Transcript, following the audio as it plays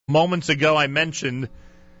Moments ago, I mentioned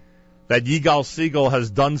that Yigal Siegel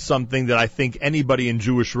has done something that I think anybody in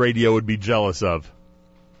Jewish radio would be jealous of.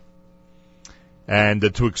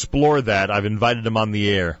 And to explore that, I've invited him on the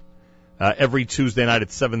air every Tuesday night at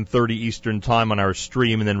 7:30 Eastern Time on our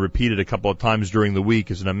stream, and then repeated a couple of times during the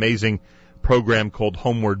week. Is an amazing program called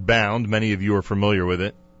Homeward Bound. Many of you are familiar with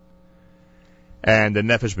it. And the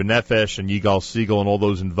Nefesh B'Nefesh and Yigal Siegel and all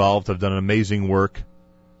those involved have done an amazing work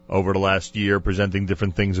over the last year, presenting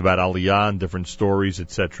different things about Aliyah and different stories,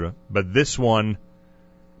 etc. But this one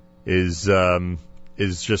is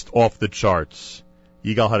just off the charts.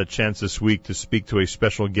 Yigal had a chance this week to speak to a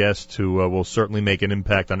special guest who will certainly make an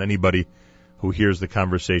impact on anybody who hears the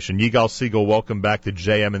conversation. Yigal Siegel, welcome back to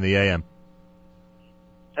JM in the AM.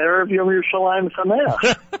 Erev Yom Yerushalayim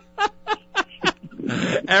Sameach.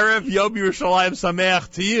 Erev Yom Yerushalayim Sameach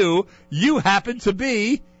to you. You happen to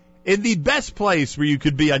be in the best place where you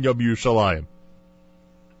could be on Yom Yerushalayim.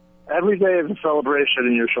 Every day is a celebration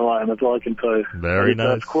in Yerushalayim. That's all I can tell you. Very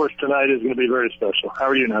nice. Of course, tonight is going to be very special. How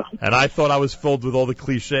are you now? And I thought I was filled with all the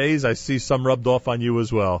cliches. I see some rubbed off on you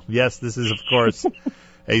as well. Yes, this is, of course,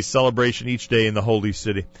 a celebration each day in the Holy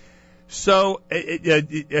City. So,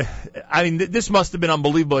 I mean, this must have been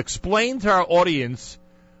unbelievable. Explain to our audience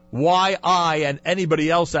why I and anybody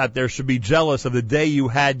else out there should be jealous of the day you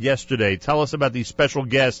had yesterday. Tell us about these special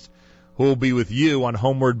guests who will be with you on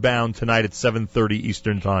Homeward Bound tonight at 7:30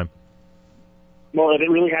 Eastern Time. Well, it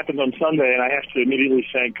really happened on Sunday, and I have to immediately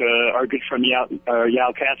thank our good friend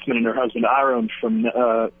Yael Katzman and her husband Aaron. From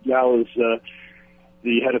Yael is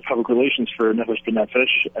the head of public relations for Nefesh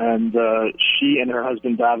B'Nefesh, and she and her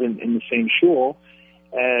husband daven in the same shul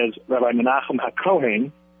as Rabbi Menachem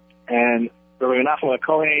HaKohen. And Rabbi Menachem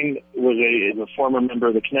HaKohen was a former member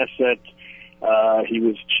of the Knesset. He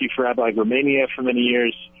was chief rabbi of Romania for many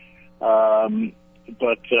years. But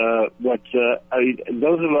those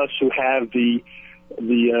of us who have the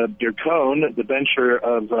Birkon, the bencher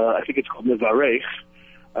of, I think it's called Nevarech,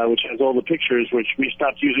 which has all the pictures, which we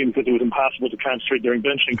stopped using because it was impossible to concentrate during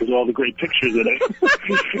benching because of all the great pictures in it.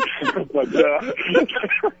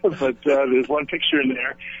 but there's one picture in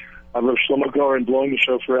there of Rav Shlomo Goren blowing the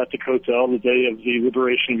shofar at the Kotel the day of the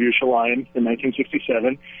liberation of Yerushalayim in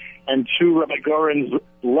 1967. And to Rabbi Goren's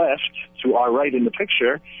left, to our right in the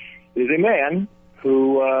picture, is a man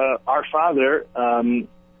who our father, Zichrono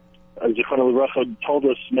Livracha, told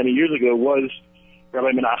us many years ago was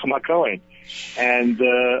Rabbi Menachem HaKohen. And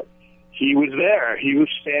he was there. He was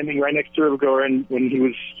standing right next to Rabbi Goren when he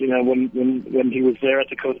was, when he was there at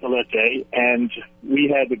the Kotel that day. And we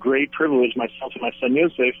had the great privilege, myself and my son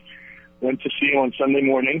Yosef, went to see him on Sunday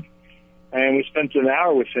morning. And we spent an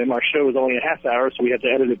hour with him. Our show was only a half hour, so we had to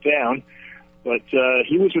edit it down. But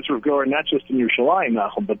he was with Rav Goren not just in Yerushalayim,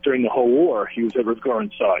 Nachum, but during the whole war, he was at Rav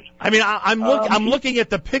Goren's side. I mean, I'm looking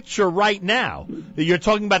at the picture right now. You're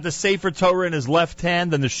talking about the Sefer Torah in his left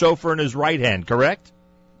hand and the shofar in his right hand, correct?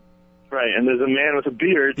 Right, and there's a man with a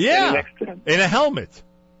beard standing next to him. In a helmet.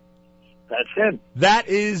 That's him. That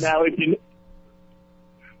is... Now,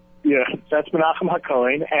 that's Menachem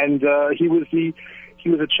HaKohen, and he was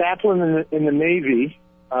a chaplain in the Navy.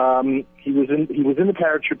 He was in the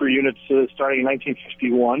paratrooper units starting in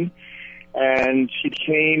 1951, and he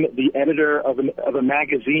became the editor of a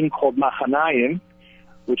magazine called Machanayim,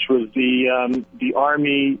 which was the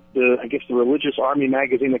army, the religious army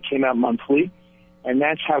magazine that came out monthly, and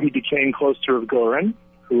that's how he became close to Rav Goren,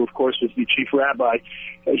 who of course was the chief rabbi.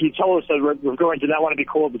 He told us that Rav Goren did not want to be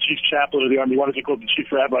called the chief chaplain of the army; he wanted to be called the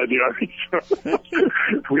chief rabbi of the army. So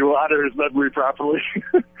we will honor his memory properly.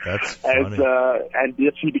 That's funny. And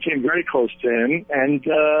yes, he became very close to him,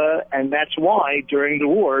 and that's why during the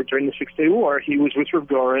war, during the 6-Day War, he was with Rav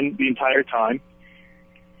Goren the entire time.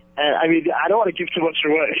 And I mean, I don't want to give too much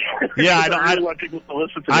away. Yeah, I really want people to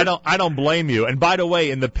listen to it. I don't blame you. And by the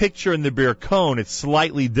way, in the picture in the Birkon, it's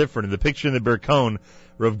slightly different. In the picture in the Birkon,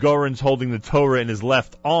 Rav Goren's holding the Torah in his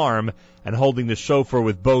left arm and holding the shofar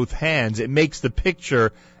with both hands. It makes the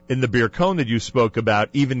picture in the Birkon that you spoke about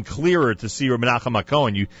even clearer to see Rav Menachem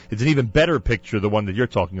HaKohen. It's an even better picture, the one that you're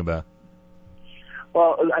talking about.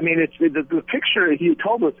 Well, I mean, it's the picture he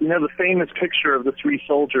told us. The famous picture of the three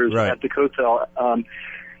soldiers at the Kotel.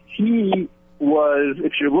 He was,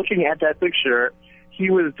 if you're looking at that picture, he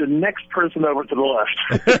was the next person over to the left.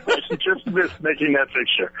 He just missed making that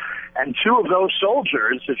picture. And two of those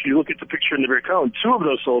soldiers, if you look at the picture in the Birkon, two of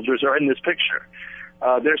those soldiers are in this picture.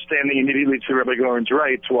 They're standing immediately to Rabbi Goren's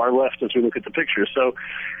right, to our left, as we look at the picture. So,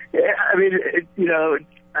 I mean,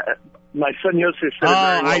 my son Yosef said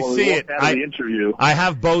I see it. The interview. I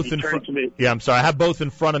have both in front of me. Yeah, I'm sorry. I have both in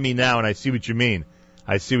front of me now, and I see what you mean.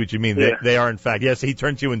 Yeah. They are, in fact. Yes, he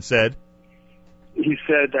turned to you and said... he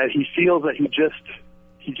said that he feels that he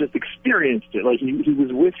just experienced it. Like he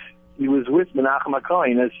was with Menachem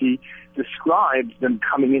HaKohen as he described them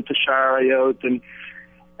coming into Sha'ar Hayot and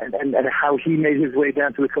how he made his way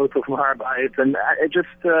down to the Kotel from Har Bayit, and it just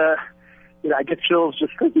I get chills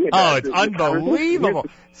just thinking about it. Oh, it's unbelievable.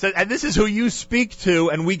 So, and this is who you speak to,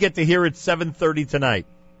 and we get to hear it 7:30 tonight.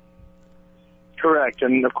 Correct,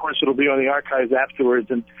 and of course it'll be on the archives afterwards.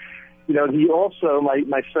 And he also,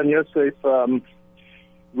 my son Yosef,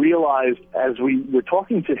 realized as we were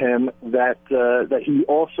talking to him that he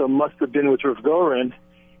also must have been with Rav Goren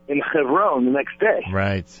in Hebron the next day.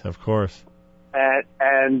 Right, of course.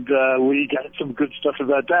 And we got some good stuff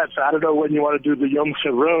about that. So I don't know when you want to do the Yom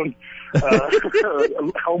Hebron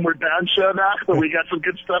Homeward Bound show now, but we got some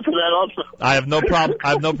good stuff for that also. I have no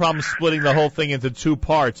problem splitting the whole thing into two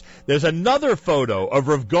parts. There's another photo of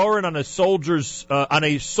Rav Goren on a soldier's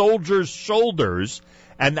shoulders,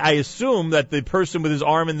 and I assume that the person with his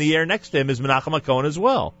arm in the air next to him is Menachem HaKohen as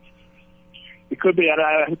well. It could be.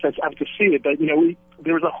 I have to see it, but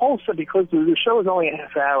there was a whole set because the show was only a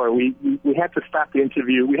half hour. We had to stop the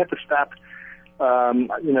interview. We had to stop.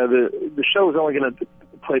 The show was only going to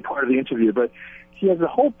play part of the interview, but he has a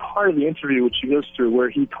whole part of the interview which he goes through where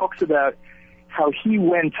he talks about how he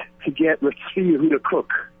went to get Tzvi Yehuda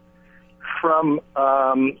Cook from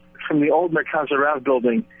the old Merkaz Rav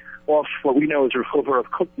building off what we know as Rehover of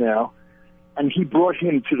Cook now, and he brought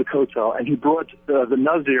him to the Kotel, and he brought the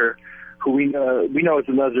Nazir, who we know as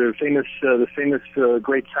the Nazir, the famous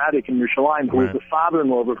great tzaddik in Yerushalayim, who was the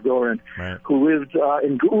father-in-law of Rav Goren, who lived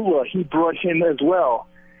in Geula. He brought him as well,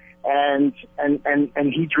 and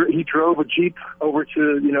he drove a jeep over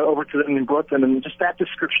to them and brought them, and just that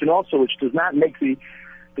description also, which does not make the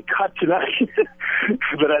cut tonight,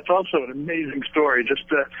 but that's also an amazing story.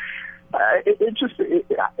 It's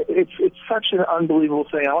such an unbelievable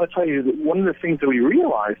thing. I want to tell you that one of the things that we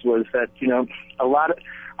realized was that a lot of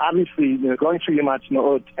obviously going through Yom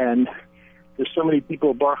Ha'atzmaut, and there's so many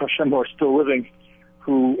people, Baruch Hashem, who are still living,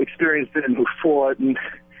 who experienced it and who fought,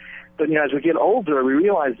 but as we get older, we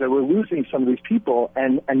realize that we're losing some of these people,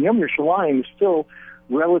 and Yom Yerushalayim is still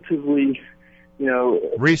relatively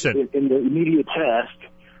recent in the immediate past.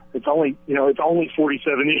 It's only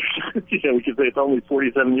 47 years. We could say it's only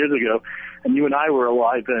 47 years ago, and you and I were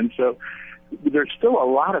alive then. So there's still a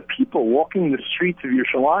lot of people walking the streets of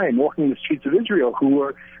Yerushalayim, walking the streets of Israel, who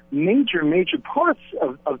were major parts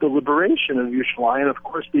of the liberation of Yerushalayim. Of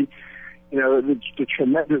course, the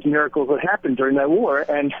tremendous miracles that happened during that war,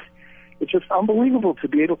 and it's just unbelievable to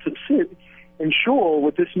be able to sit in shul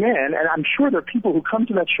with this man. And I'm sure there are people who come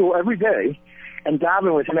to that shul every day and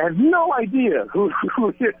daven with him. I have no idea who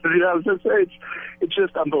he is. It's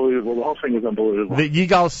just unbelievable. The whole thing is unbelievable. The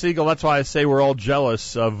Yigal Siegel, that's why I say we're all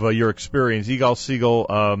jealous of your experience. Yigal Siegel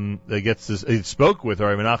he spoke with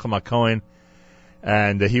Menachem HaKohen,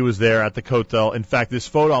 and he was there at the Kotel. In fact, this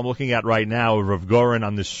photo I'm looking at right now of Rav Goren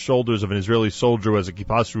on the shoulders of an Israeli soldier who has a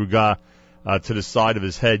kippas ruga to the side of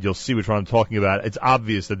his head. You'll see which one I'm talking about. It's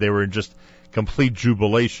obvious that they were in just complete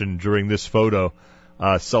jubilation during this photo.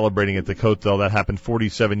 Celebrating at the Kotel. That happened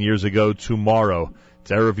 47 years ago tomorrow. It's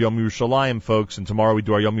Erev Yom Yerushalayim, folks, and tomorrow we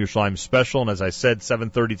do our Yom Yerushalayim special, and as I said,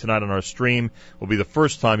 7:30 tonight on our stream will be the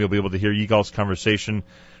first time you'll be able to hear Yigal's conversation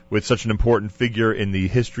with such an important figure in the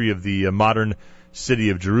history of the modern city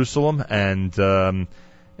of Jerusalem, and then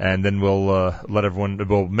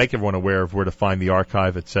we'll make everyone aware of where to find the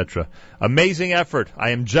archive, etc. Amazing effort. I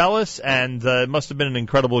am jealous, and it must have been an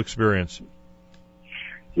incredible experience.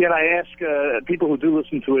 Yeah, and I ask people who do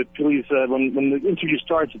listen to it, please, when the interview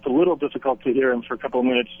starts, it's a little difficult to hear him for a couple of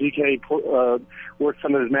minutes. ZK worked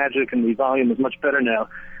some of his magic, and the volume is much better now.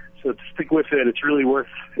 So stick with it. It's really worth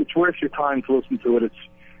your time to listen to it.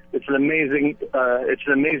 It's an amazing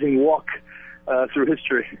walk through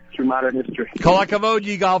history, through modern history. Kol hakavod,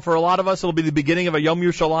 Yigal. For a lot of us, it'll be the beginning of a Yom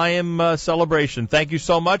Yerushalayim celebration. Thank you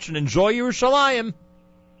so much, and enjoy Yerushalayim.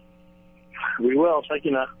 We will. Thank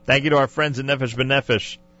you, Now. Thank you to our friends at Nefesh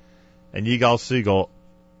B'Nefesh and Yigal Siegel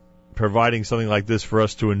providing something like this for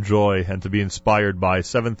us to enjoy and to be inspired by.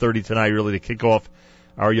 7:30 tonight, really, to kick off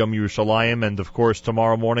our Yom Yerushalayim. And, of course,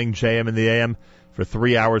 tomorrow morning, JM in the AM, for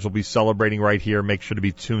 3 hours, we'll be celebrating right here. Make sure to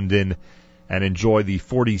be tuned in and enjoy the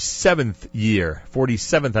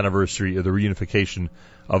 47th anniversary of the reunification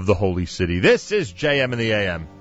of the Holy City. This is JM in the AM.